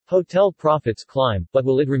Hotel profits climb, but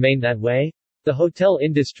will it remain that way? The hotel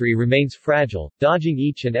industry remains fragile, dodging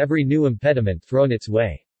each and every new impediment thrown its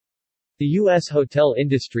way. The U.S. hotel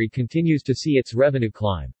industry continues to see its revenue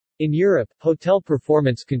climb. In Europe, hotel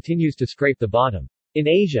performance continues to scrape the bottom. In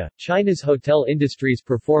Asia, China's hotel industry's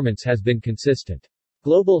performance has been consistent.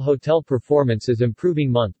 Global hotel performance is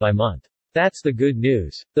improving month by month. That's the good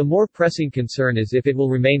news. The more pressing concern is if it will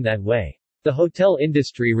remain that way. The hotel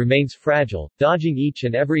industry remains fragile, dodging each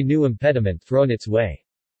and every new impediment thrown its way.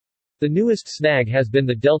 The newest snag has been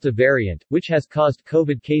the Delta variant, which has caused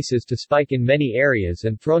COVID cases to spike in many areas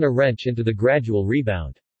and thrown a wrench into the gradual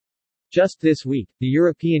rebound. Just this week, the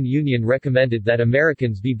European Union recommended that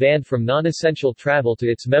Americans be banned from non-essential travel to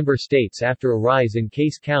its member states after a rise in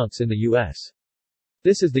case counts in the U.S.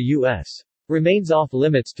 This is the U.S. remains off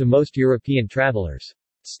limits to most European travelers.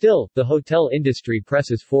 Still, the hotel industry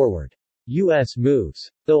presses forward. U.S.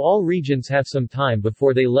 moves. Though all regions have some time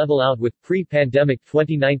before they level out with pre-pandemic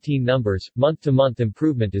 2019 numbers, month-to-month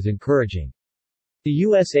improvement is encouraging. The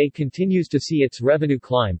USA continues to see its revenue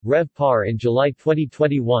climb. RevPAR in July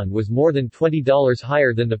 2021 was more than $20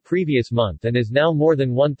 higher than the previous month and is now more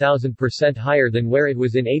than 1,000% higher than where it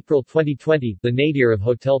was in April 2020, the nadir of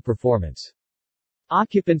hotel performance.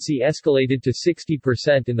 Occupancy escalated to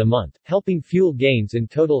 60% in the month, helping fuel gains in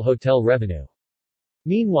total hotel revenue.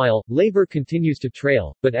 Meanwhile, labor continues to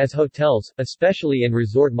trail, but as hotels, especially in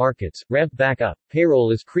resort markets, ramp back up, payroll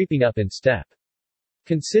is creeping up in step.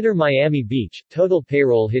 Consider Miami Beach. Total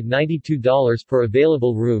payroll hit $92 per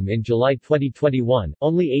available room in July 2021,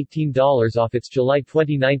 only $18 off its July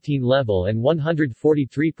 2019 level and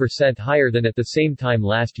 143% higher than at the same time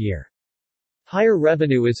last year. Higher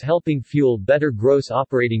revenue is helping fuel better gross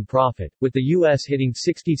operating profit, with the U.S. hitting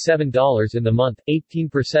 $67 in the month,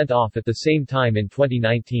 18% off at the same time in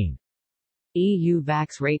 2019. EU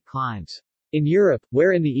vax rate climbs. In Europe,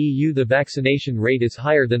 where in the EU the vaccination rate is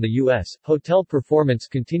higher than the U.S., hotel performance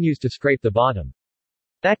continues to scrape the bottom.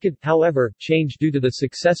 That could, however, change due to the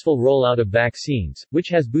successful rollout of vaccines, which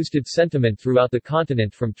has boosted sentiment throughout the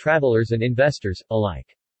continent from travelers and investors,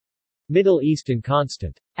 alike. Middle East and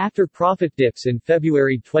constant. After profit dips in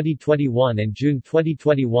February 2021 and June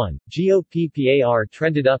 2021, GOPPAR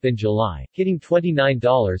trended up in July, hitting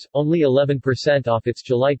 $29, only 11% off its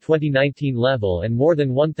July 2019 level and more than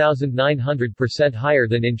 1,900% higher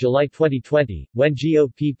than in July 2020, when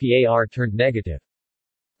GOPPAR turned negative.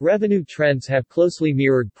 Revenue trends have closely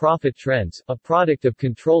mirrored profit trends, a product of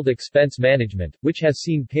controlled expense management, which has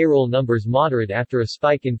seen payroll numbers moderate after a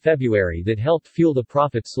spike in February that helped fuel the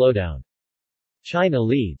profit slowdown. China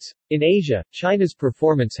leads. In Asia, China's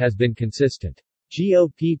performance has been consistent.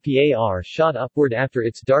 GOPPAR shot upward after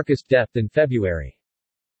its darkest depth in February.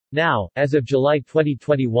 Now, as of July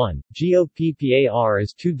 2021, GOPPAR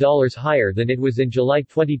is $2 higher than it was in July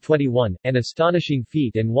 2021, an astonishing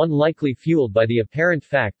feat and one likely fueled by the apparent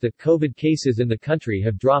fact that COVID cases in the country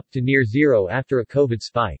have dropped to near zero after a COVID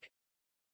spike.